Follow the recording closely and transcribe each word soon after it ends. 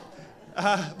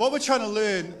What we're trying to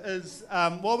learn is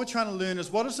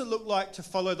what does it look like to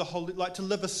follow the Holy, like to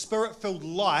live a Spirit-filled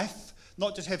life,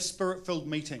 not just have Spirit-filled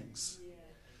meetings.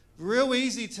 Real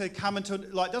easy to come into,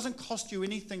 like, it doesn't cost you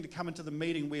anything to come into the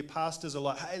meeting where pastors are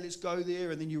like, hey, let's go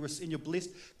there, and then you're blessed.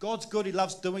 God's good, He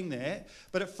loves doing that,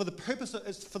 but it's for the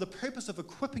purpose of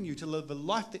equipping you to live a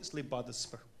life that's led by the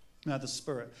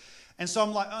Spirit. And so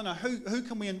I'm like, oh no, who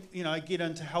can we get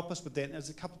in to help us with that? And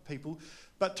there's a couple of people,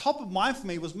 but top of mind for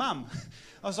me was Mum.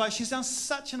 I was like, she's done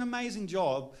such an amazing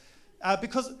job,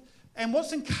 and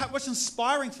what's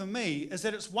inspiring for me is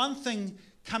that it's one thing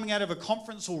coming out of a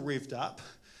conference all revved up.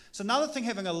 It's another thing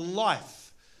having a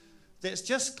life that's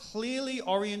just clearly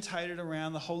orientated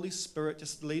around the Holy Spirit,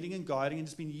 just leading and guiding, and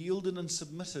just being yielded and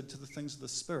submitted to the things of the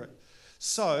Spirit.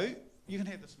 So, you can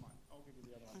have this mic. I'll give you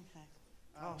the other one. Okay.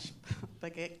 Gosh,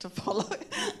 big act to follow.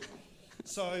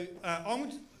 So,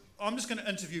 I'm just going to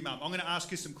interview Mum. I'm going to ask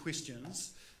you some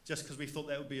questions, just because we thought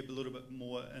that would be a little bit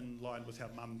more in line with how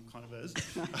Mum kind of is.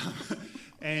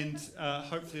 And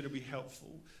hopefully it'll be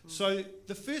helpful. So,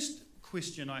 the first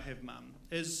question I have, Mum,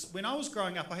 is when I was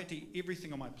growing up, I had to eat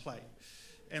everything on my plate,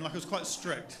 and it was quite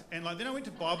strict. And then I went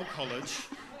to Bible college,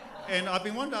 and I've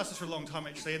been wanting to ask this for a long time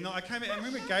actually. And I came out, and I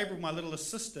remember Gabriel, my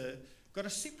littlest sister, got a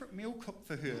separate meal cooked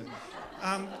for her.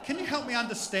 Can you help me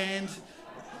understand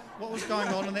what was going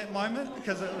on in that moment?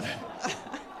 Because it was.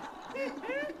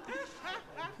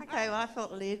 Okay, well, I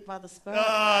felt led by the Spirit.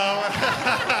 Oh.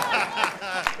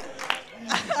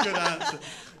 Good answer.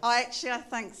 I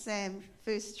think Sam,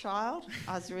 first child,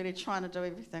 I was really trying to do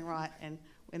everything right, and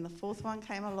when the fourth one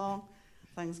came along,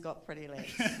 things got pretty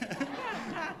lax.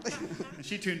 And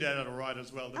she turned out all right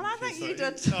as well, didn't and I she? think you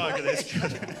did too. Oh, okay, that's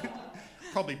good.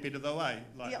 Probably better though, eh?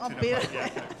 Like, yeah, better. Yeah,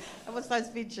 okay. It was those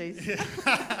veggies.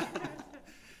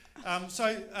 Yeah.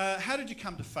 So, how did you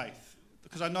come to faith?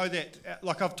 Because I know that,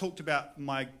 like I've talked about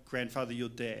my grandfather, your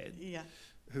dad. Yeah.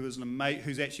 Who is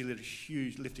who's actually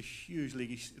left a huge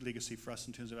legacy for us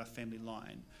in terms of our family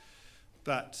line.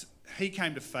 But he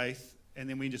came to faith, and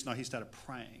then we just know he started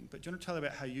praying. But do you want to tell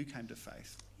about how you came to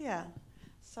faith? Yeah.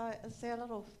 So is there a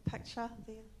little picture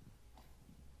there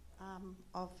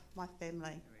of my family?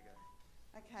 Here we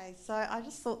go. Okay, so I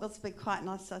just thought this would be quite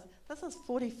nice. So this is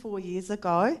 44 years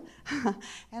ago,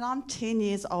 and I'm 10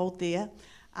 years old there.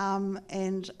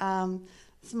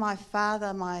 It's my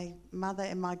father, my mother,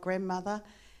 and my grandmother.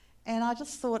 And I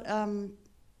just thought,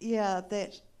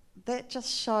 that just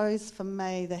shows for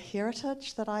me the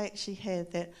heritage that I actually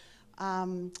had. That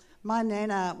my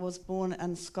nana was born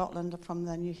in Scotland from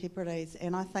the New Hebrides,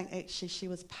 and I think actually she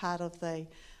was part of there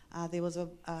was a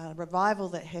revival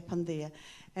that happened there.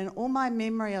 And all my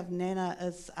memory of Nana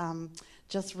is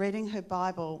just reading her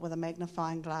Bible with a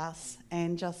magnifying glass,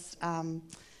 and just...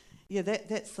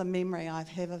 that's the memory I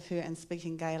have of her, and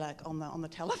speaking Gaelic on the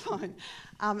telephone.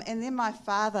 And then my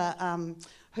father,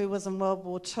 who was in World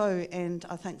War II, and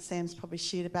I think Sam's probably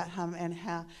shared about him, and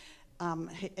how,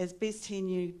 as best he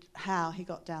knew how, he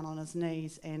got down on his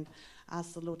knees and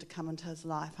asked the Lord to come into his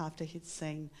life after he'd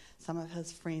seen some of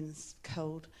his friends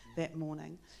killed that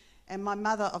morning. And my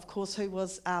mother, of course, who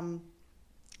was...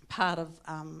 part of,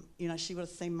 she would have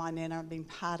seen my nana and been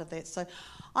part of that. So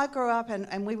I grew up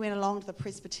and we went along to the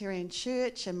Presbyterian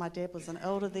church, and my dad was an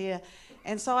elder there.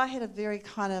 And so I had a very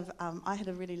kind of, I had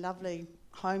a really lovely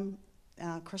home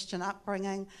Christian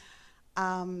upbringing.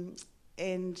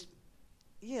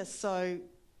 So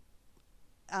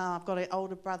I've got an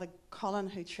older brother, Colin,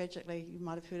 who tragically you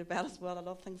might have heard about as well. A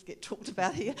lot of things get talked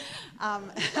about here.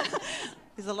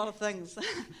 There's a lot of things.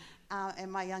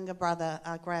 And my younger brother,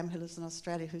 Graham, who lives in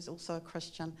Australia, who's also a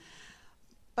Christian.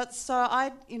 But so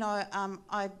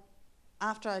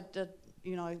after I did,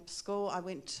 school, I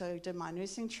went to do my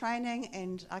nursing training,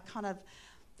 and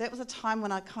that was a time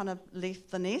when I kind of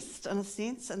left the nest in a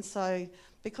sense. And so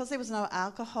because there was no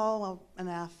alcohol in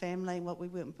our family, we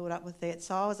weren't brought up with that,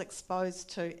 so I was exposed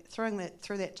to, through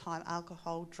that time,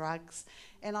 alcohol, drugs,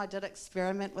 and I did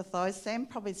experiment with those. Sam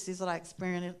probably says that I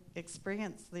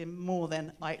experienced them more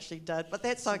than I actually did, but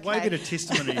that's okay. Way better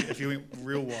testimony if you went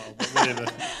real wild, but whatever.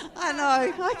 I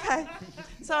know, okay.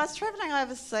 So I was travelling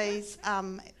overseas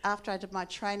after I did my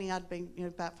training. I'd been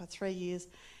about for 3 years,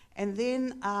 and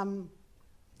then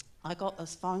I got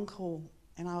this phone call,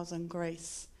 and I was in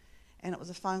Greece. And it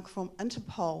was a phone call from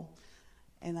Interpol,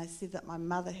 and they said that my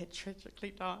mother had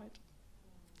tragically died.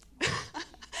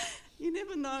 You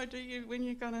never know, do you, when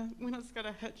it's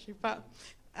gonna hit you? But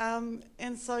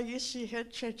and so yes, she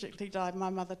had tragically died. My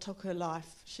mother took her life.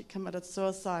 She committed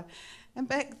suicide. And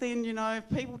back then,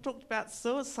 people talked about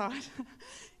suicide.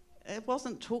 It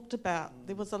wasn't talked about.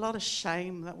 There was a lot of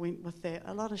shame that went with that.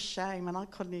 A lot of shame, and I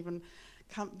couldn't even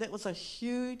that was a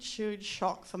huge, huge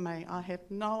shock for me. I had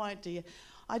no idea.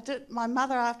 My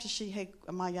mother, after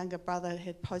my younger brother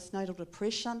had postnatal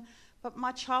depression, but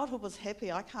my childhood was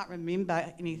happy. I can't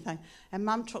remember anything. And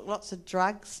Mum took lots of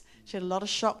drugs. She had a lot of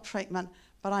shock treatment,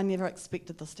 but I never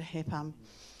expected this to happen.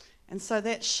 And so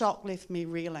that shock left me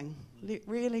reeling,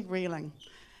 really reeling.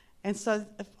 And so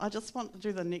if I just want to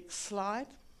do the next slide,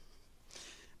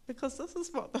 because this is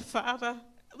what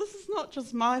this is not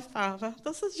just my Father,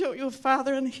 this is what your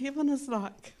Father in heaven is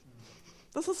like.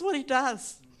 This is what he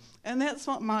does. And that's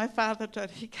what my Father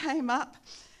did. He came up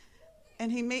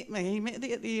and he met me. He met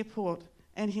me at the airport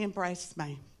and he embraced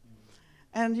me.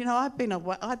 And, you know, I'd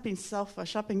been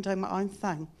selfish. I've been doing my own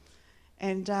thing.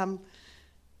 And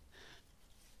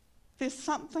there's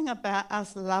something about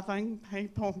us loving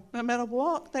people, no matter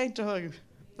what they do,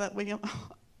 that we...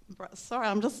 Sorry,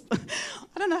 I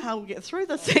don't know how we'll get through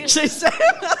this, actually, Sam.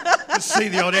 Just see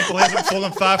the old apple hasn't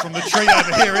fallen far from the tree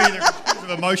over here either, because of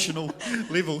emotional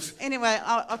levels. Anyway,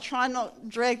 I'll try not to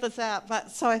drag this out.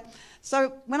 But so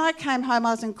when I came home,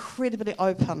 I was incredibly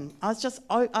open. I was just,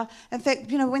 in fact,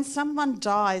 you know, when someone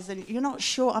dies and you're not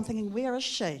sure, I'm thinking, where is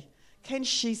she? Can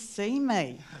she see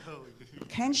me?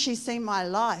 Can she see my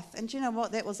life? And do you know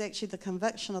what? That was actually the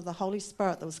conviction of the Holy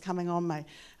Spirit that was coming on me.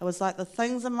 It was like the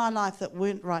things in my life that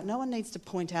weren't right. No one needs to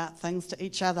point out things to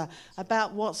each other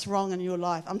about what's wrong in your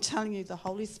life. I'm telling you, the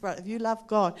Holy Spirit, if you love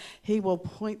God, he will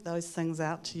point those things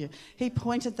out to you. He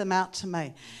pointed them out to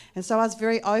me. And so I was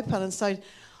very open. And so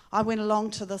I went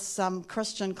along to this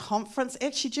Christian conference.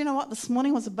 Actually, do you know what? This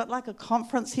morning was a bit like a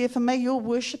conference here for me. Your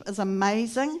worship is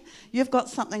amazing. You've got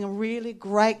something really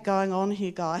great going on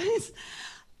here, guys.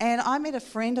 And I met a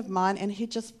friend of mine, and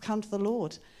he'd just come to the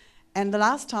Lord. And the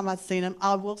last time I'd seen him,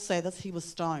 I will say this, he was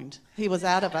stoned. He was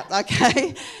out of it,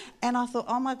 okay? And I thought,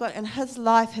 oh, my God. And his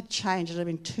life had changed. It had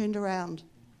been turned around.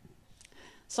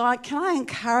 So can I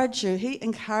encourage you? He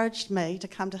encouraged me to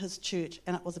come to his church,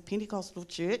 and it was a Pentecostal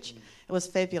church. It was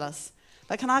fabulous.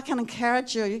 But can I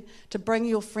encourage you to bring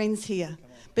your friends here?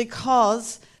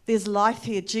 Because there's life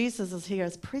here. Jesus is here.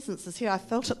 His presence is here. I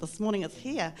felt it this morning. It's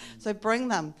here. So bring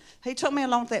them. He took me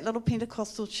along to that little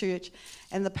Pentecostal church,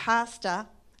 and the pastor,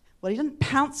 well, he didn't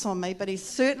pounce on me, but he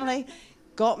certainly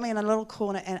got me in a little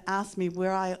corner and asked me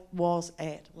where I was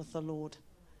at with the Lord.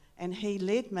 And he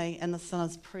led me in the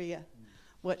sinner's prayer,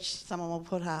 which someone will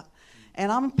put up.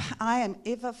 And I am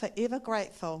forever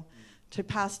grateful to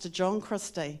Pastor John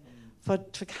Christie for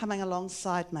coming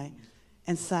alongside me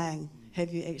and saying,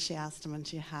 have you actually asked him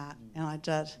into your heart? And I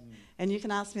did. And you can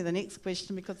ask me the next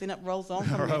question, because then it rolls on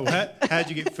from me. How did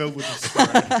you get filled with the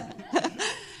Spirit?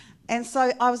 And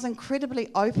so I was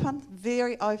incredibly open,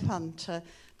 very open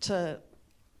to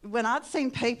when I'd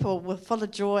seen people were full of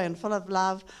joy and full of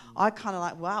love, I kind of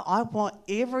like, wow, I want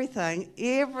everything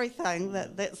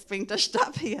that's been dished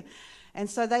up here. And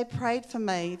so they prayed for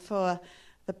me for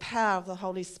the power of the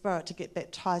Holy Spirit, to get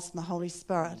baptized in the Holy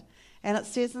Spirit. And it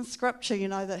says in Scripture, you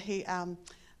know, that he'll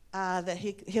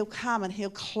come and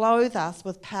he'll clothe us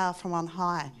with power from on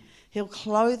high. He'll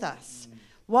clothe us.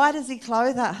 Why does he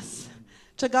clothe us?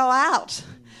 To go out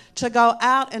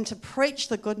and to preach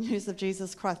the good news of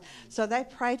Jesus Christ. So they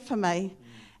prayed for me,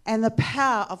 and the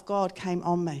power of God came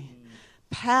on me.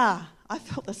 Power. I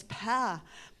felt this power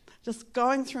just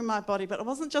going through my body, but it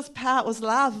wasn't just power, it was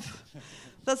love.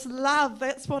 This love,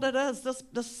 that's what it is. Do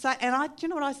you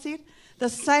know what I said? The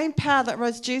same power that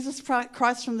rose Jesus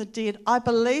Christ from the dead, I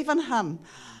believe in him.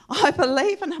 I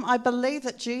believe in him. I believe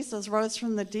that Jesus rose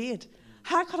from the dead.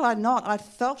 How could I not? I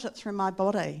felt it through my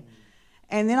body.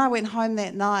 And then I went home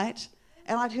that night,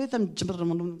 and I'd heard them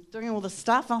doing all this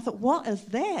stuff, and I thought, what is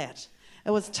that?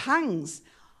 It was tongues.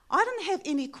 I didn't have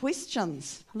any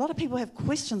questions. A lot of people have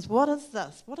questions. What is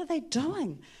this? What are they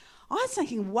doing? I was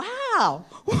thinking, wow.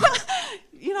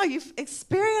 You know, you've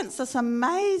experienced this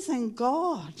amazing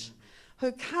God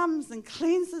who comes and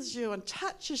cleanses you and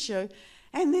touches you,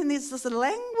 and then there's this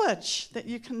language that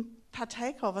you can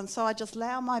partake of. And so I just lay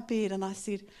on my bed and I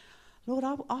said, Lord,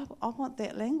 I want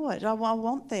that language. I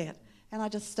want that. And I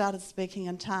just started speaking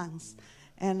in tongues.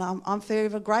 And I'm very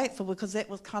grateful, because that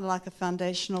was kind of like a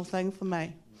foundational thing for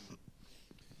me.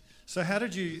 So how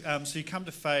did you, so you come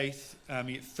to faith,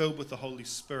 you get filled with the Holy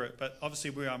Spirit, but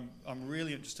obviously I'm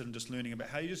really interested in just learning about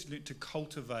how you just learned to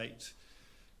cultivate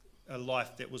a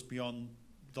life that was beyond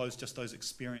those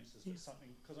experiences. Yes. Something,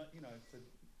 because, you know, for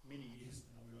many years,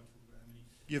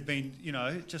 you've been, you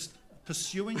know, just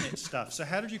pursuing that stuff. So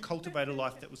how did you cultivate a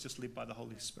life that was just led by the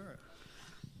Holy Spirit?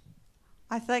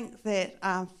 I think that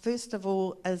first of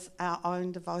all is our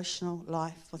own devotional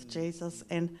life with Jesus,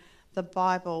 and the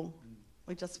Bible.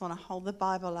 We just want to hold the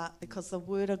Bible up, because the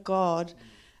Word of God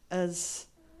is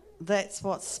that's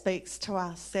what speaks to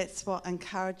us. That's what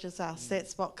encourages us.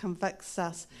 That's what convicts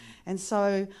us. And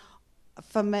so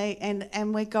for me,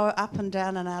 and we go up and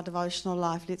down in our devotional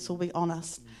life, let's all be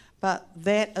honest, but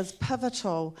that is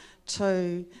pivotal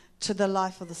to the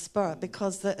life of the Spirit,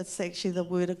 because it's actually the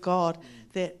Word of God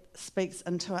that speaks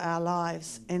into our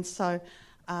lives. And so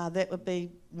that would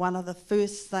be one of the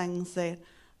first things that,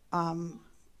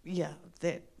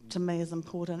 that to me is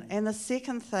important. And the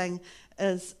second thing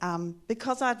is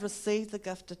because I'd received the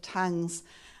gift of tongues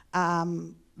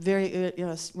very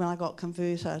early, when I got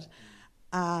converted,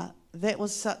 that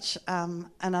was such an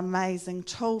amazing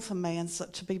tool for me, and so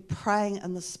to be praying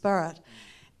in the Spirit.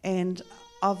 And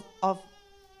I've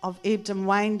ebbed and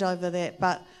waned over that,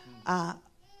 but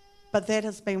that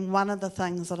has been one of the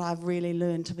things that I've really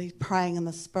learned, to be praying in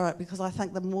the Spirit, because I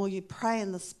think the more you pray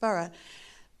in the Spirit,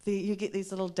 you get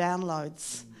these little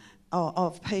downloads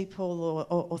of people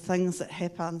or things that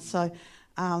happen. So,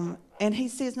 and he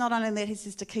says not only that, he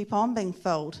says to keep on being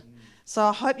filled. So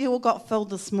I hope you all got filled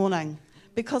this morning,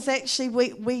 because actually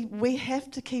we have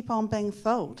to keep on being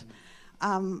filled.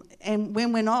 And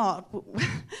when we're not,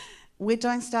 we're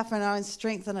doing stuff in our own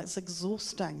strength, and it's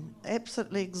exhausting,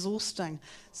 absolutely exhausting.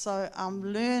 So I'm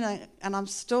learning, and I'm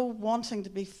still wanting to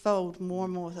be filled more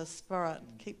and more with the Spirit.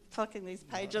 Keep flicking these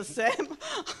pages, Sam.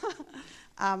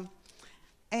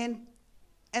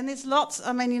 And there's lots,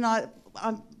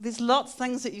 there's lots of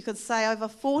things that you could say over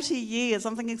 40 years.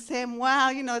 I'm thinking, Sam,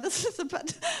 wow, this is a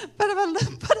bit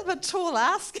of a tall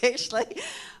ask, actually.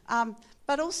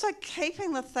 But also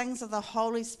keeping the things of the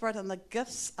Holy Spirit and the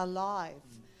gifts alive.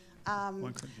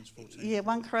 1 Corinthians 14. Yeah,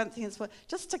 1 Corinthians 14.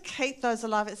 Just to keep those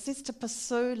alive. It says to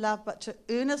pursue love, but to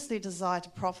earnestly desire to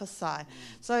prophesy.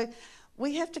 So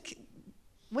we have to keep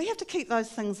those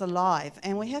things alive,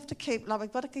 and we have to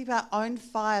we've got to keep our own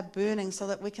fire burning so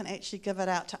that we can actually give it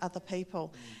out to other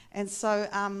people. And so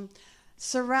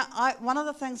one of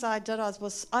the things I did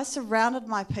was I surrounded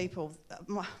myself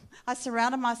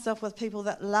with people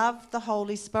that loved the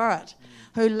Holy Spirit,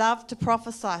 who loved to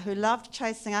prophesy, who loved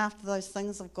chasing after those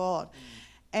things of God.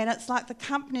 And it's like the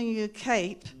company you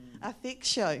keep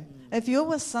affects you. If you're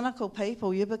with cynical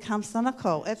people, you become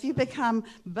cynical. If you become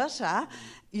bitter,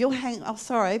 you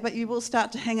will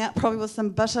start to hang out probably with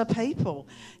some bitter people.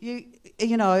 You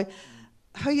know,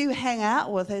 who you hang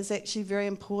out with is actually very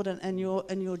important in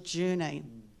your journey.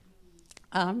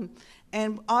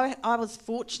 And I was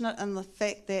fortunate in the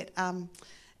fact that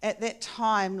at that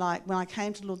time, like when I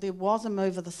came to the Lord, there was a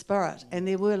move of the Spirit, and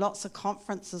there were lots of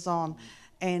conferences on.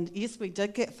 And yes, we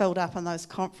did get filled up in those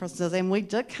conferences, and we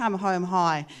did come home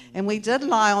high, and we did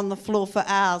lie on the floor for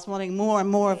hours wanting more and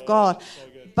more of God.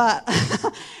 But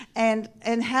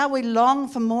and how we long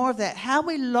for more of that, how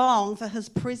we long for His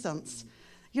presence.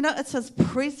 It's His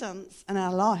presence in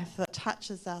our life that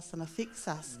touches us and affects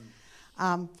us.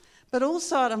 But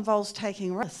also it involves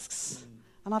taking risks.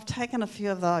 And I've taken a few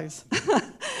of those.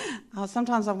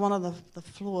 Sometimes I wanted the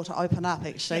floor to open up,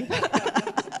 actually.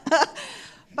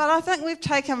 But I think we've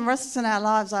taken risks in our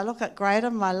lives. I look at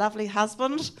Graydon, my lovely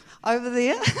husband, over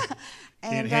there.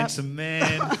 And handsome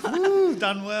man. Ooh,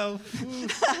 done well. Ooh.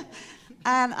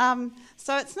 And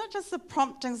so it's not just the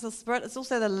promptings of the Spirit, it's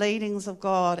also the leadings of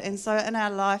God. And so in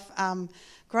our life,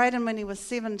 Graydon, when he was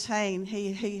 17,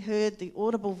 he heard the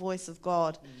audible voice of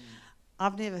God.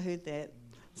 I've never heard that.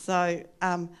 So,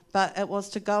 but it was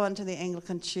to go into the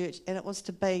Anglican Church, and it was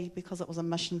to be because it was a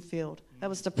mission field. It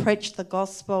was to preach the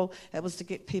gospel. It was to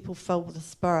get people filled with the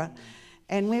Spirit.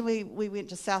 And when we went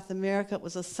to South America, it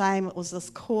was the same. It was this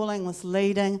calling, this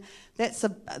leading. That's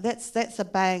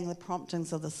obeying the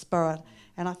promptings of the Spirit.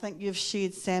 And I think you've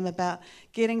shared, Sam, about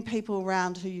getting people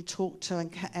around who you talk to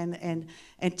and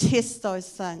test those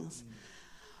things.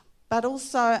 But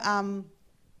also,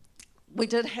 we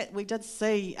did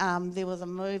see there was a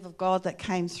move of God that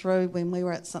came through when we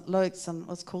were at St. Luke's, and it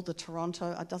was called the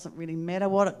Toronto. It doesn't really matter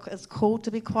what it's called,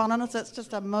 to be quite honest. It's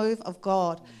just a move of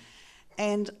God.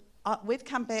 And we'd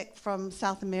come back from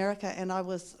South America, and I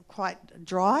was quite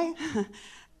dry.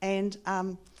 And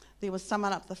there was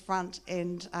someone up the front,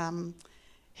 and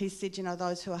he said,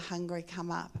 those who are hungry,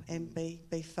 come up and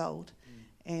be filled.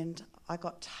 And I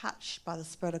got touched by the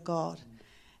Spirit of God.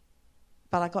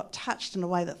 But I got touched in a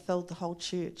way that filled the whole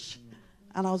church.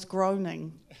 And I was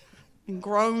groaning and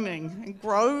groaning and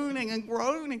groaning and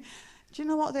groaning. Do you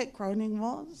know what that groaning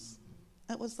was?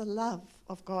 It was the love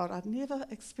of God. I'd never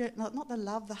experienced, not the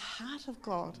love, the heart of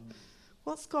God.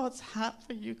 What's God's heart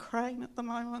for Ukraine at the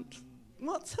moment?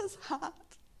 What's His heart?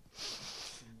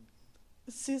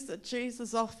 It says that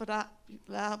Jesus offered up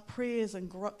our prayers,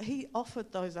 and He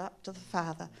offered those up to the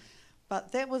Father.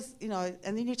 But that was,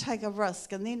 and then you take a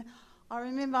risk. And then I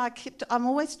remember I'm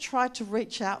always tried to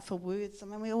reach out for words. I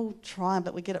mean, we all try,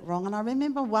 but we get it wrong. And I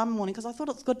remember one morning, because I thought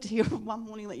it's good to hear one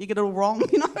morning that you get it all wrong,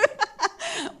 you know.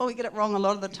 Or we get it wrong a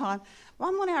lot of the time.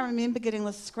 One morning I remember getting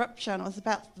this scripture, and it was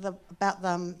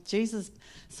about Jesus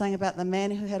saying about the man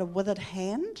who had a withered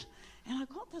hand. And I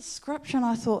got this scripture, and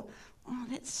I thought, oh,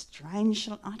 that's strange.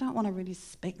 I don't want to really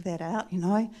speak that out, you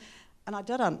know. And I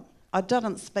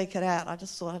didn't speak it out. I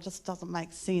just thought it just doesn't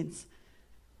make sense.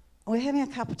 We were having a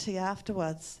cup of tea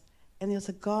afterwards, and there was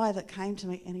a guy that came to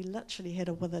me, and he literally had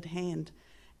a withered hand.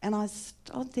 And I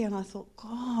stood there and I thought,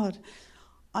 God,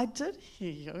 I did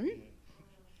hear you.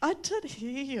 I did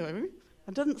hear you.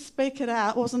 I didn't speak it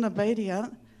out, wasn't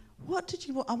obedient. What did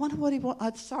you want? I wonder what he wanted.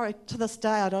 I'm sorry, to this day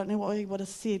I don't know what he would have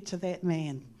said to that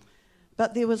man.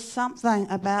 But there was something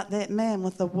about that man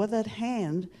with the withered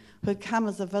hand who'd come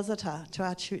as a visitor to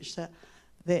our church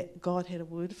that God had a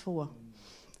word for.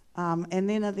 And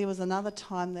then there was another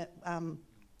time that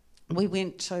we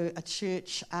went to a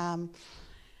church.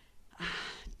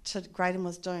 Graydon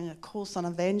was doing a course on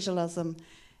evangelism,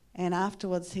 and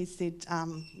afterwards he said,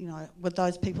 would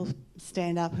those people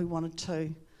stand up who wanted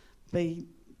to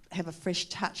have a fresh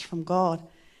touch from God?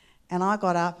 And I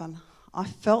got up and I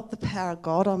felt the power of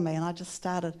God on me, and I just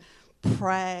started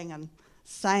praying and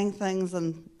saying things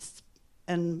in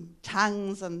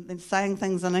tongues and then saying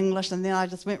things in English, and then I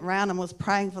just went round and was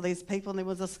praying for these people, and there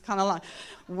was this kind of like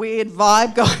weird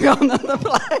vibe going on in the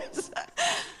place.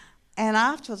 And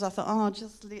afterwards I thought,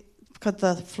 could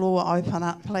the floor open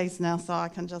up please now so I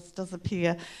can just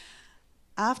disappear.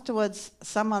 Afterwards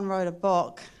someone wrote a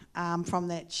book from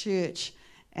that church,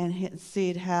 and it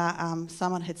said how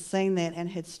someone had seen that and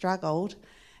had struggled,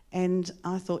 and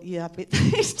I thought, yeah, I bet they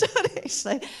did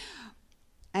actually.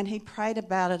 And he prayed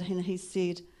about it, and he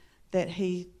said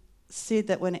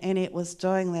that when Annette was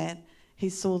doing that, he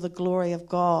saw the glory of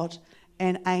God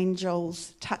and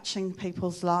angels touching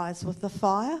people's lives with the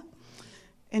fire.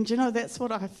 And you know, that's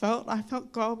what I felt. I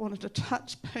felt God wanted to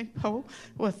touch people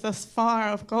with this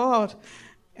fire of God.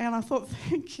 And I thought,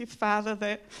 thank you, Father,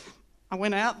 that I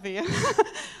went out there.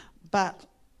 But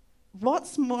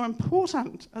what's more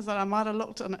important is that I might have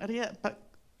looked an idiot, but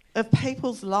if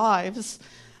people's lives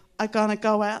are going to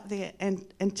go out there and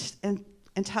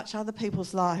touch other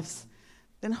people's lives,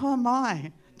 then who am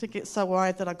I to get so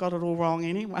worried that I got it all wrong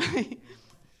anyway?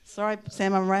 Sorry,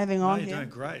 Sam, I'm raving on here. You're doing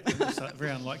great. It's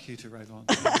very unlike you to rave on.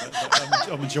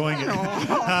 But I'm enjoying it.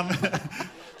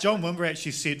 John Wimber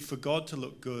actually said, for God to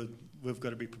look good, we've got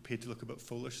to be prepared to look a bit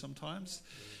foolish sometimes.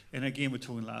 And again, we're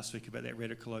talking last week about that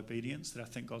radical obedience that I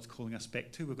think God's calling us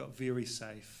back to. We've got very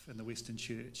safe in the Western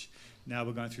Church. Now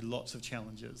we're going through lots of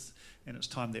challenges, and it's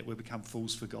time that we become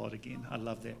fools for God again. I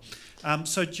love that.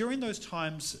 So during those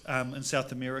times in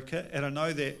South America, and I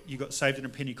know that you got saved in a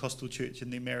Pentecostal church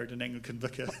and then married an Anglican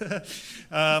vicar.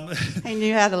 He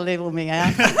knew how to level me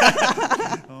out.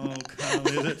 Oh, can't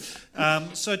let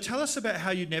it. So tell us about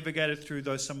how you navigated through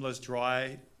some of those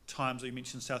dry times that you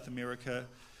mentioned in South America.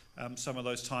 Some of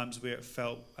those times where it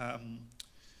felt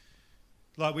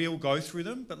like we all go through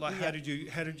them, but like how did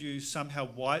you somehow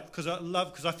because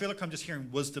I feel like I'm just hearing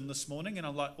wisdom this morning, and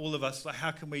I'm like, all of us, like, how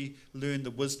can we learn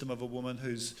the wisdom of a woman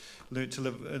who's learned to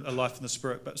live a life in the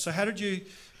Spirit? But so how did you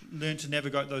learn to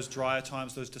navigate those drier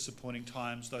times, those disappointing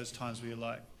times, those times where you're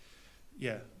like,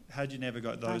 how did you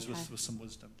navigate those with some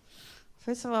wisdom?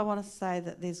 First of all, I want to say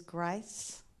that there's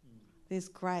grace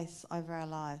over our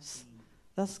lives.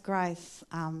 This grace,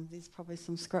 there's probably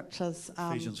some scriptures.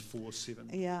 Ephesians 4:7.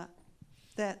 Yeah,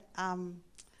 that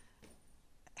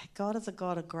God is a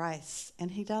God of grace, and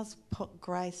He does put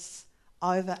grace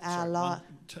over our life.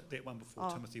 That one before,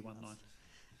 Timothy 1:9.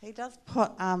 He does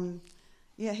put,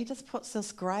 He just puts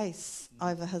this grace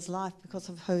over His life because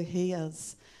of who He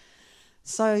is.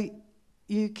 So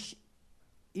you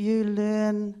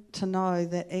learn to know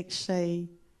that actually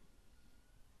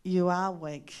you are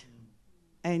weak.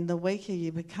 And the weaker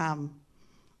you become,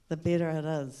 the better it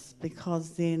is,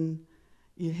 because then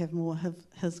you have more of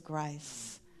His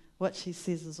grace, which He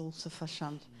says is all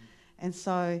sufficient. And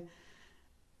so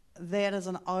that is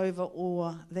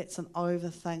that's an over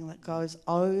thing that goes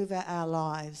over our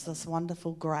lives, this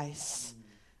wonderful grace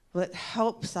that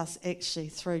helps us actually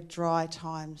through dry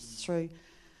times, through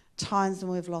times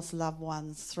when we've lost loved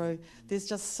ones, there's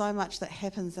just so much that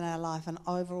happens in our life, and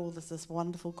overall there's this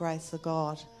wonderful grace of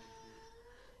God.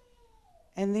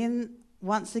 And then,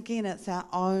 once again, it's our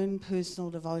own personal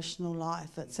devotional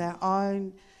life. It's our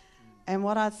own. And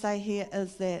what I'd say here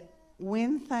is that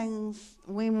when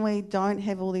we don't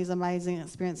have all these amazing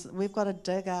experiences, we've got to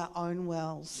dig our own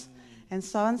wells. And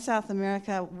so in South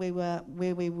America,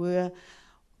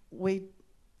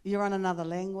 you're on another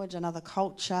language, another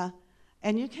culture.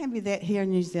 And you can be that here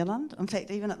in New Zealand. In fact,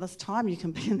 even at this time, you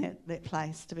can be in that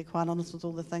place, to be quite honest, with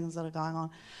all the things that are going on.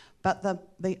 But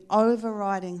the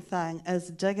overriding thing is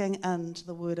digging into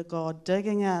the Word of God,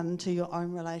 digging into your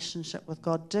own relationship with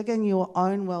God, digging your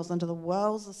own wells into the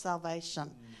wells of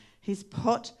salvation. He's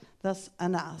put this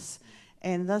in us.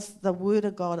 And the Word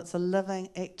of God, it's a living,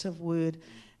 active Word.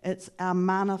 It's our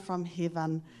manna from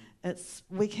heaven.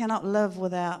 We cannot live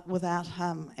without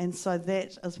Him. And so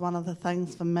that is one of the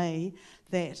things for me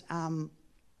that I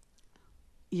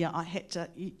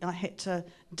had to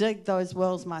dig those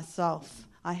wells myself.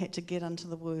 I had to get into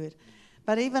the Word.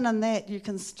 But even in that, you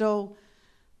can still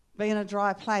be in a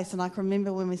dry place. And I can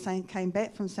remember when we came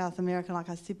back from South America, like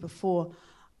I said before,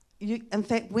 in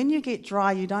fact, when you get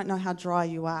dry, you don't know how dry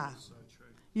you are. So true.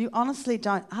 You honestly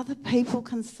don't. Other people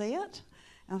can see it.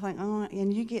 And I think,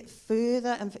 and you get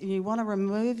further, and you want to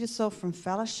remove yourself from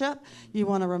fellowship. You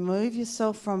want to remove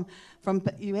yourself from.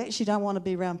 You actually don't want to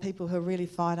be around people who are really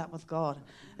fired up with God.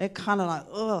 They're kind of like,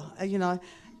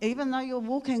 even though you're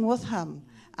walking with Him.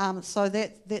 So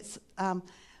that's.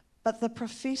 But the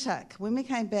prophetic, when we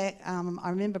came back, I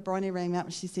remember Bronnie rang me up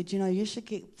and she said, you should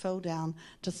get Phil down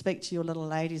to speak to your little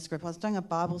ladies group. I was doing a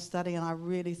Bible study and I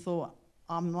really thought,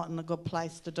 I'm not in a good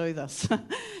place to do this.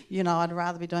 I'd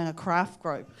rather be doing a craft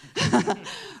group.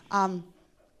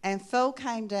 And Phil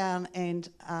came down and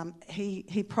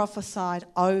he prophesied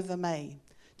over me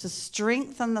to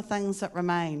strengthen the things that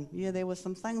remain. Yeah, there were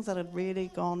some things that had really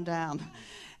gone down.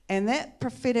 And that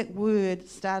prophetic word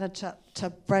started to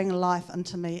bring life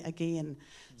into me again.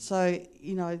 So,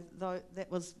 that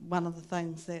was one of the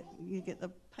things that you get the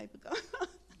paper going.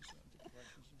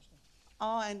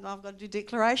 And I've got to do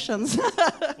declarations.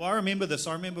 Well, I remember this.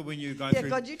 I remember when you were going through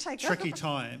tricky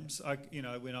times,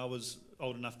 when I was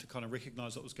old enough to kind of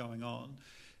recognise what was going on.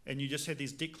 And you just had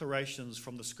these declarations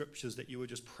from the scriptures that you would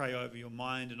just pray over your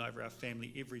mind and over our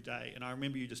family every day. And I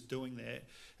remember you just doing that.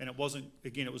 And it was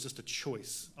just a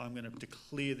choice. I'm going to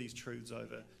declare these truths over.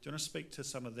 Do you want to speak to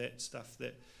some of that stuff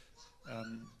that...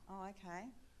 okay.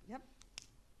 Yep.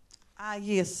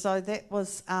 Yes, so that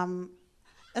was...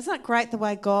 isn't it great the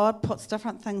way God puts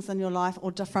different things in your life or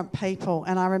different people?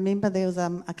 And I remember there was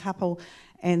a couple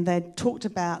and they talked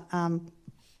about...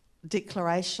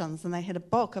 declarations, and they had a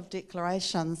book of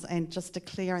declarations and just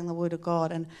declaring the Word of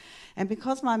God, and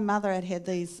because my mother had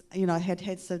these,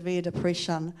 had severe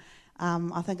depression,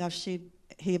 I think I've shared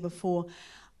here before,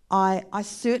 I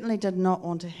certainly did not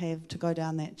want to have to go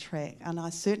down that track, and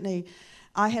I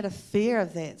had a fear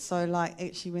of that. So like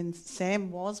actually when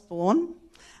Sam was born,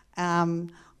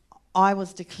 I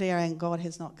was declaring God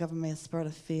has not given me a spirit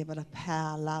of fear but a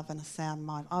power, love and a sound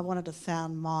mind. I wanted a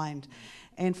sound mind.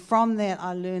 And from that,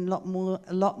 I learned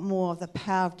a lot more of the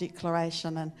power of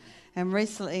declaration. And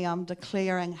recently, I'm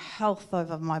declaring health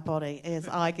over my body as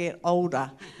I get older.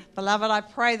 Beloved, I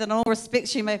pray that in all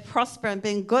respects you may prosper and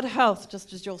be in good health,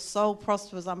 just as your soul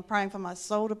prospers. I'm praying for my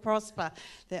soul to prosper,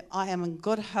 that I am in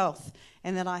good health,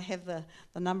 and that I have the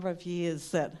number of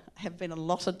years that have been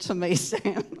allotted to me,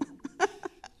 Sam.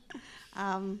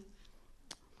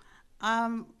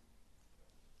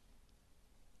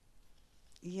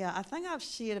 Yeah, I think I've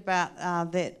shared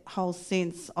about that whole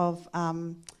sense of,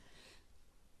 what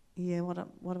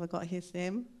have I got here,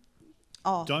 Sam?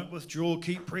 Oh. Don't withdraw,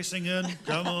 keep pressing in,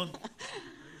 come on.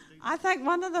 I think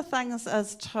one of the things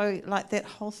is too, like that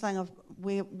whole thing of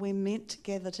we're meant to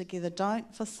gather together,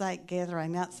 don't forsake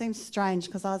gathering. Now it seems strange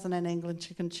because I was in an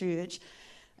Anglican church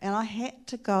and I had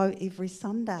to go every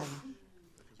Sunday.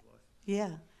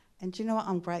 Yeah, and do you know what?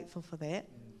 I'm grateful for that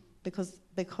because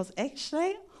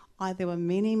actually... there were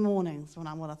many mornings when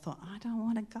I would have thought, I don't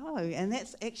want to go. And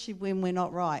that's actually when we're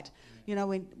not right.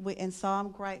 And so I'm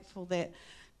grateful that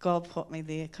God put me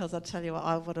there, because I tell you what,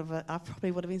 I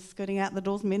probably would have been scooting out the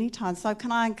doors many times. So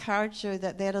can I encourage you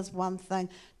that is one thing.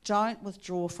 Don't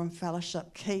withdraw from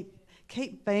fellowship.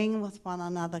 Keep being with one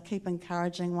another. Keep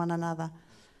encouraging one another.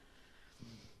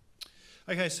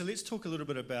 Okay, so let's talk a little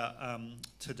bit about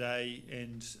today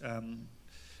and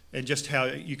just how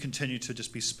you continue to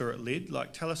just be Spirit-led.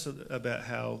 Like, tell us about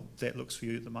how that looks for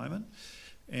you at the moment.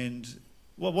 And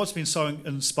what's been so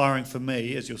inspiring for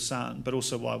me as your son, but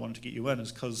also why I wanted to get you in,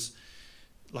 is because,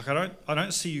 like, I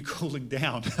don't see you cooling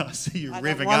down. I see you revving up.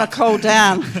 I don't want to cool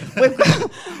down.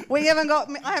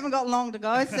 I haven't got long to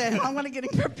go, Sam. I'm going to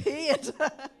get prepared.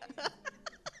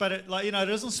 But it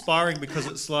is inspiring because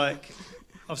it's like,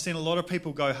 I've seen a lot of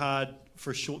people go hard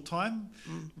for a short time,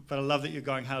 but I love that you're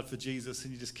going hard for Jesus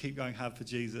and you just keep going hard for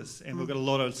Jesus. And we've got a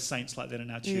lot of saints like that in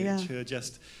our church who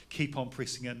just keep on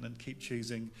pressing in and keep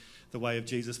choosing the way of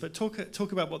Jesus. But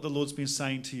talk about what the Lord's been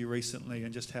saying to you recently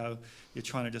and just how you're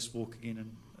trying to just walk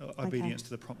again obedience to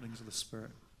the promptings of the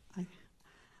Spirit?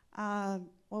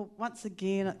 Well, once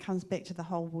again, it comes back to the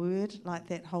whole word, like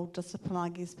that whole discipline, I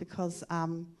guess, because,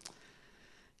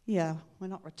 we're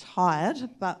not retired,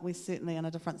 but we're certainly in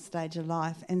a different stage of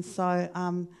life. And so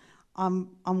I'm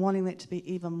wanting that to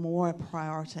be even more a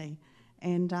priority.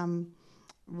 And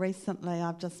recently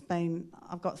I've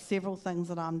got several things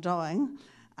that I'm doing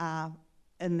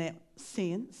in that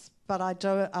sense, but I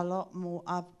do it a lot more.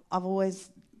 I've always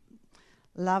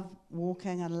loved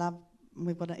walking and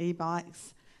we've got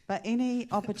e-bikes. But any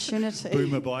opportunity...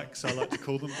 Boomer bikes, I like to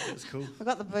call them. That's cool. I've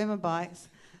got the boomer bikes.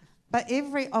 But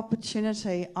every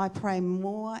opportunity, I pray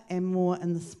more and more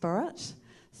in the Spirit.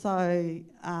 So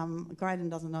Graydon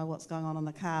doesn't know what's going on in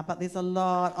the car, but there's a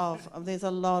lot of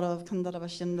kandara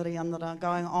shindari andara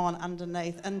going on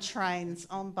underneath, in trains,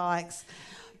 on bikes.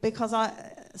 Because I've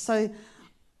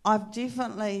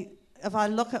definitely... If I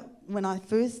look at when I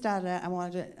first started out, I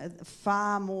wanted to do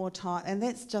far more time, and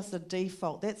that's just a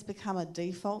default. That's become a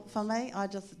default for me. I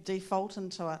just default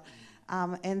into it.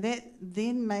 And that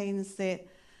then means that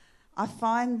I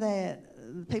find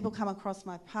that people come across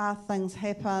my path, things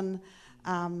happen.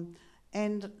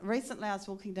 And recently I was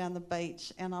walking down the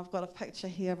beach, and I've got a picture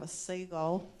here of a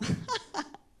seagull.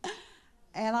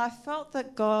 And I felt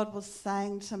that God was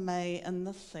saying to me in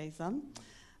this season,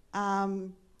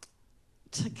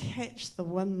 to catch the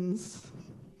winds.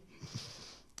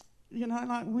 You know,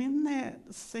 like when that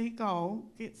seagull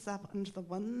gets up into the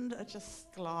wind, it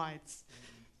just glides.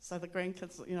 So the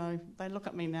grandkids, you know, they look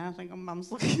at me now and think, oh,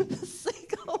 Mum's looking at the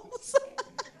seagulls.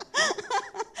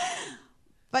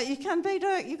 But you've got to do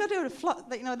it, you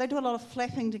know, they do a lot of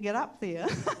flapping to get up there.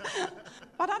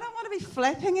 But I don't want to be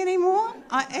flapping anymore.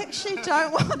 I actually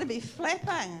don't want to be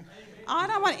flapping. I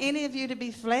don't want any of you to be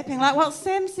flapping. Like what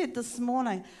Sam said this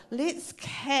morning, let's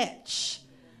catch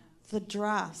the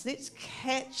drafts. Let's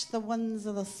catch the winds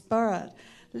of the Spirit.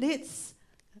 Let's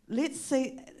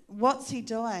see what's he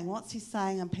doing, what's he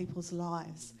saying in people's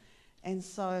lives. And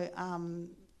so,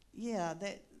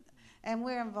 and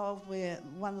we're involved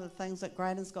one of the things that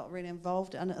Graydon's got really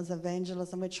involved in is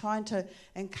evangelism. We're trying to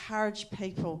encourage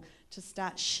people to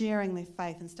start sharing their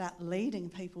faith and start leading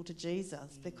people to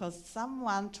Jesus, because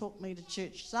someone took me to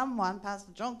church. Someone,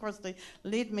 Pastor John Christie,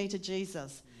 led me to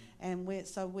Jesus, and we're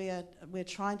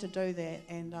trying to do that.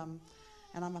 And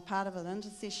I'm a part of an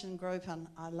intercession group, and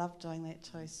I love doing that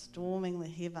too, storming the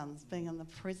heavens, being in the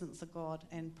presence of God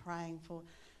and praying for.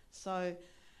 So,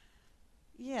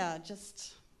 yeah,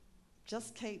 just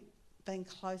keep being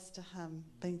close to Him,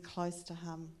 being close to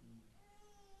Him.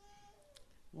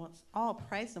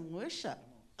 Praise and worship.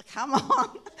 Come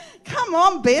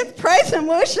on, Beth, praise and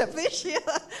worship this year.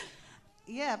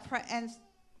 Yeah, and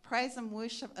praise and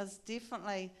worship is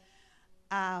definitely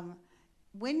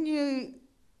when you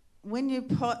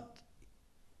put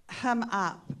Him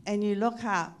up and you look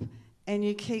up and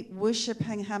you keep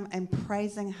worshipping Him and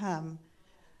praising Him,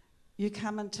 you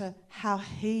come into how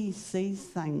He sees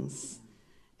things.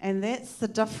 And that's the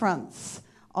difference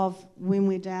of when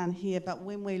we're down here, but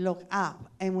when we look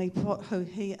up and we put who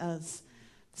He is.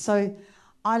 So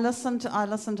I listen to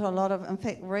a lot of, in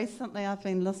fact, recently I've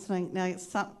been listening, now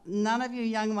none of you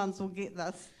young ones will get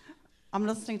this, I'm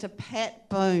listening to Pat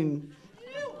Boone.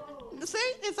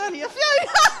 See, there's only a few.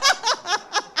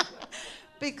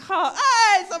 Because,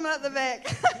 hey, someone at the back.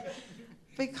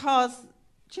 Because,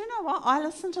 do you know what? I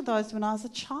listened to those when I was a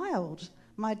child.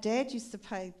 My dad used to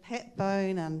play Pat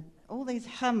Boone and all these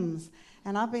hymns,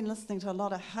 and I've been listening to a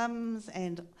lot of hymns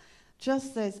and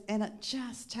just those, and it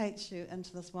just takes you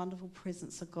into this wonderful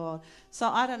presence of God. So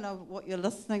I don't know what you're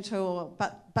listening to,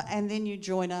 but and then you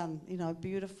join in, you know,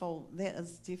 beautiful. That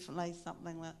is definitely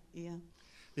something that, yeah.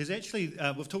 There's actually,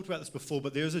 we've talked about this before,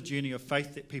 but there is a journey of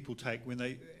faith that people take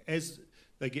as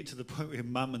they get to the point where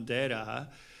mum and dad are.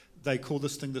 They call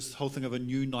this whole thing of a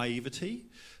new naivety.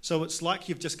 So it's like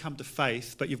you've just come to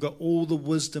faith, but you've got all the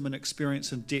wisdom and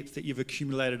experience and depth that you've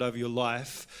accumulated over your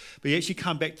life. But you actually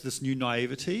come back to this new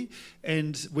naivety,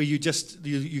 and where you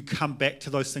come back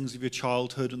to those things of your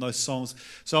childhood and those songs.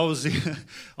 So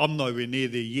I'm nowhere near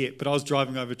there yet, but I was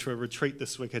driving over to a retreat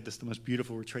this week. I had the most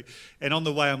beautiful retreat. And on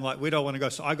the way, I'm like, where do I want to go?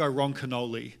 So I go Ron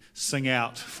Canoli, Sing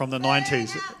Out from the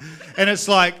 90s. And it's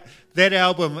like, that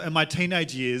album in my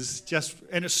teenage years,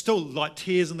 and it's still like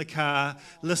tears in the car,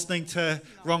 listening to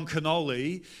Ron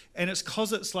Canoli, and it's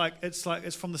because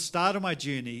it's from the start of my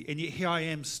journey, and yet here I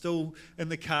am still in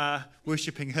the car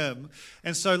worshipping him.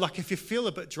 And so, like, if you feel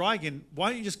a bit dry again, why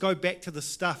don't you just go back to the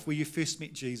stuff where you first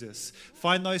met Jesus?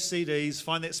 Find those CDs,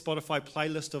 find that Spotify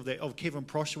playlist of Kevin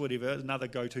Prosh or whatever, another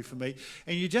go-to for me,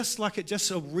 and you just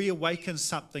reawakens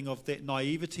something of that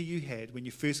naivety you had when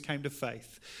you first came to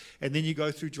faith. And then you go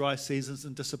through dry seasons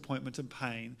and disappointment and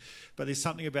pain. But there's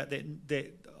something about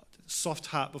that soft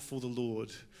heart before the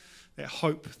Lord, that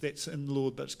hope that's in the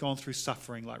Lord, but it's gone through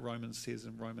suffering, like Romans says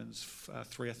in Romans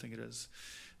 3, I think it is.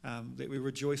 That we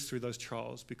rejoice through those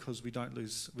trials because we don't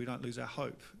lose our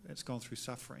hope. It's gone through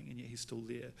suffering, and yet he's still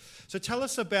there. So tell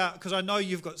us about, because I know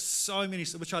you've got so many,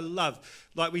 which I love.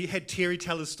 Like we had Terry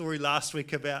tell a story last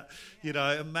week about,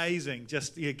 amazing,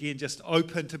 just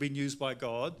open to being used by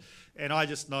God. And I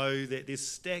just know that there's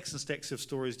stacks and stacks of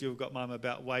stories you've got, Mum,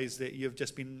 about ways that you've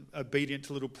just been obedient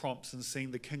to little prompts and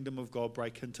seen the kingdom of God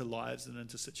break into lives and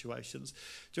into situations.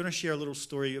 Do you want to share a little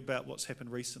story about what's happened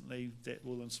recently that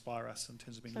will inspire us in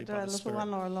terms of being led by the Spirit? A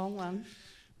little one or a long one?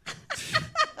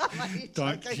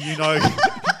 Don't,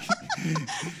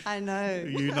 I know.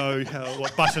 You know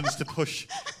what buttons to push.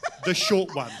 The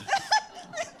short one.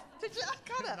 Did you? I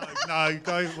got it. No,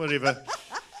 go, whatever.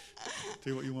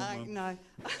 Do what you want, Mum. No.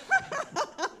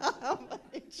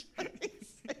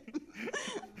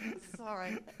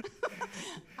 Sorry.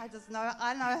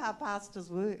 I know how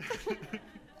pastors work.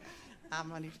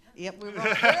 Yep, we're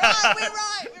right.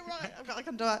 We're right. I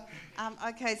can do it.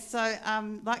 Okay, so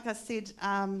like I said,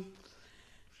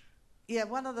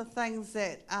 one of the things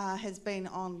that has been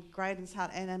on Graydon's heart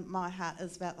and in my heart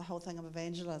is about the whole thing of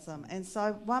evangelism. And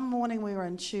so one morning we were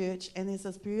in church, and there's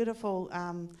this beautiful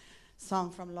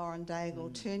song from Lauren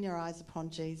Daigle, Turn Your Eyes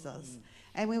Upon Jesus.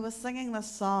 And we were singing this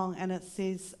song, and it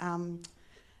says,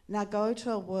 now go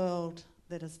to a world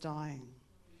that is dying.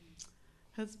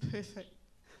 His perfect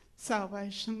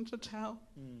salvation to tell.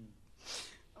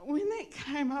 When that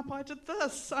came up, I did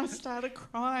this. I started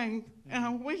crying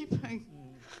and weeping.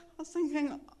 I was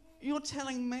thinking, you're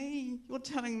telling me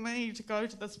to go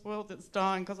to this world that's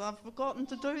dying, because I've forgotten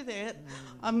to do that.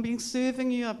 I've been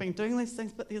serving you, I've been doing these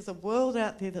things, but there's a world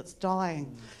out there that's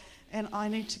dying. And I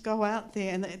need to go out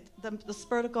there. And the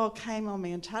Spirit of God came on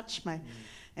me and touched me.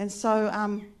 And so,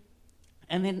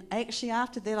 and then actually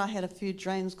after that, I had a few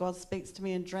dreams. God speaks to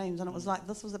me in dreams. And it was like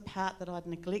this was a part that I'd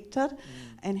neglected.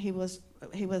 And he was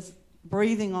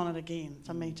breathing on it again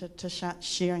for me to start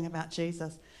sharing about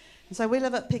Jesus. And so we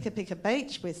live at Peka Peka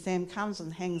Beach, where Sam comes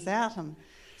and hangs out and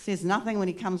says nothing when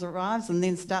he arrives, and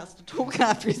then starts to talk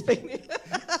after he's been there.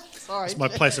 Sorry. It's my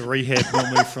place of rehab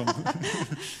normally from...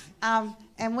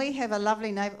 And we have a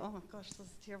lovely neighbour. Oh my gosh, this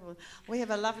is terrible. We have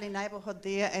a lovely neighbourhood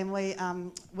there, and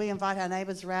we invite our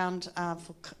neighbours around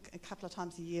for a couple of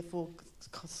times a year for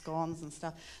scones and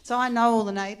stuff. So I know all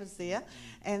the neighbours there,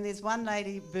 and there's one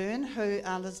lady, Byrne, who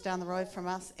lives down the road from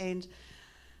us, and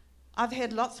I've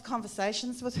had lots of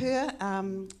conversations with her,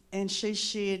 and she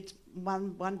shared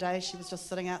one day she was just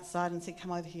sitting outside and said,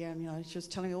 "Come over here," and she was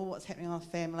telling me all what's happening in our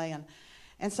family,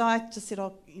 and so I just said,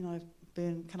 "Oh,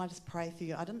 Byrne, can I just pray for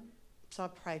you?" So I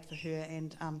prayed for her,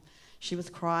 and she was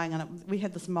crying, and we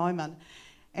had this moment.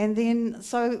 And then,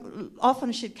 so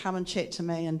often she'd come and chat to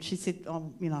me, and she said,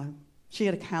 she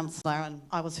had a counsellor, and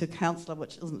I was her counsellor,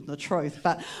 which isn't the truth,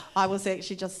 but I was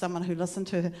actually just someone who listened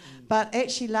to her. But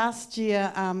actually last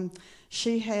year,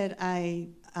 she had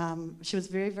she was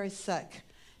very, very sick.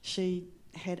 She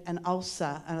had an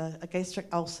ulcer, a gastric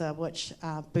ulcer, which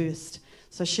burst.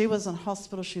 So she was in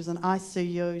hospital, she was in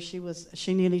ICU,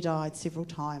 she nearly died several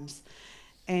times.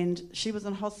 And she was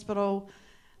in hospital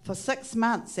for 6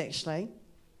 months, actually.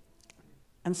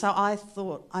 And so I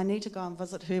thought, I need to go and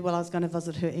visit her. Well, I was going to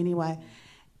visit her anyway.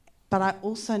 But I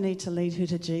also need to lead her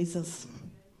to Jesus.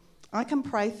 I can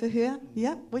pray for her.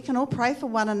 Yeah, we can all pray for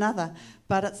one another.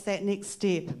 But it's that next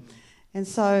step. And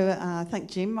so I think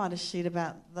Jem might have shared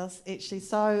about this, actually.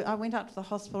 So I went up to the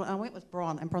hospital, and I went with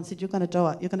Bron. And Bron said, "You're going to do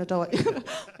it. You're going to do it.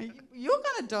 You're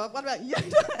going to do it. What about you?"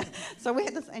 So we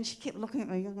had this, and she kept looking at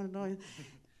me, "You're going to do it."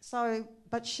 So,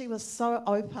 but she was so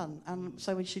open.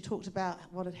 So when she talked about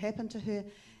what had happened to her,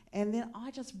 and then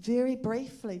I just very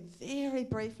briefly,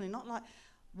 not like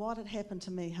what had happened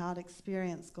to me, how I'd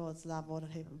experienced God's love, what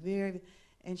had happened,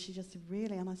 and she just said,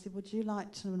 "Really?" And I said, "Would you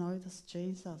like to know this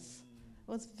Jesus?"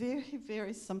 It was very,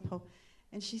 very simple.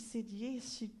 And she said,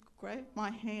 yes. She grabbed my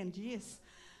hand, yes.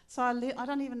 So I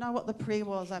don't even know what the prayer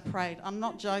was I prayed. I'm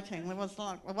not joking. It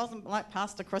wasn't like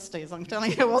Pastor Christie's. I'm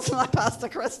telling you, it wasn't like Pastor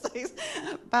Christie's.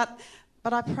 But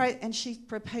I prayed, and she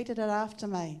repeated it after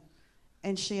me.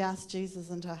 And she asked Jesus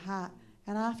into her heart.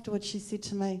 And afterwards she said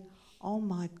to me, oh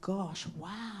my gosh,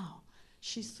 wow.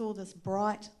 She saw this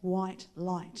bright white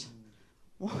light.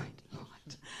 White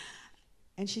light.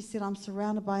 And she said, I'm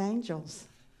surrounded by angels.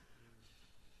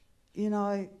 You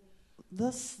know,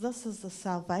 this is the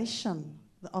salvation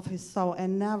of her soul.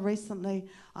 And now recently,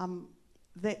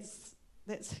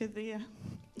 that's her there.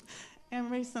 And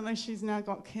recently she's now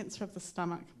got cancer of the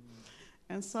stomach.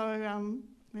 And so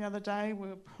the other day we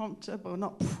were prompted, well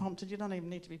not prompted, you don't even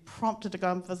need to be prompted to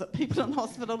go and visit people in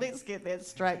hospital, let's get that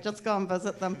straight, just go and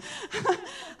visit them.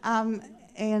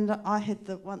 And I had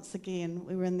once again,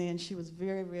 we were in there and she was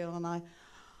very real, and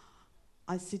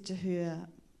I said to her,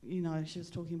 you know, she was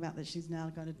talking about that she's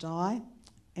now going to die.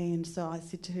 And so I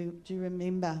said to her, do you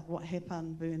remember what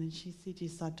happened, Bern? And she said,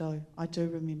 yes, I do. I do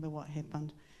remember what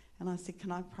happened. And I said,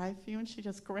 can I pray for you? And she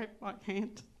just grabbed my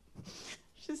hand.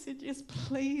 She said, yes,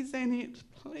 please, Annette,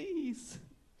 please.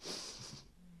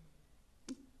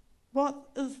 What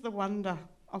is the wonder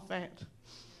of that?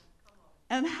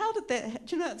 And how did that,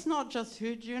 do you know, it's not just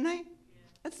her journey,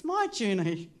 it's my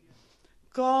journey.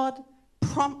 God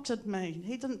prompted me.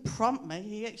 He didn't prompt me,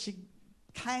 he actually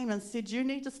came and said, you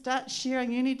need to start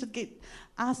sharing, you need to get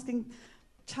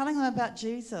telling them about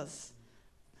Jesus.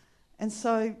 And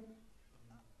so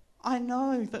I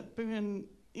know that Bern,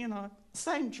 you know,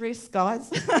 same dress,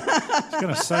 guys. I was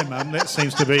going to say, Mum, that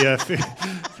seems to be a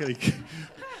fairly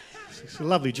it's a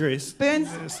lovely dress. Bern's,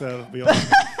 be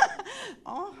honest.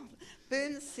 oh,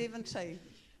 Bern's 70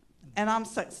 and I'm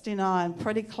 69,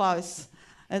 pretty close.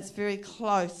 It's very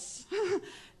close.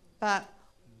 But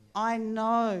I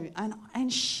know,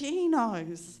 and she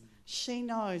knows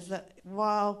that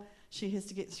while she has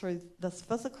to get through this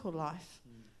physical life,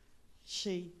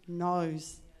 she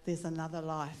knows there's another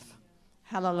life.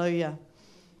 Hallelujah.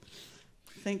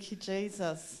 Thank you,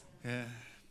 Jesus. Yeah.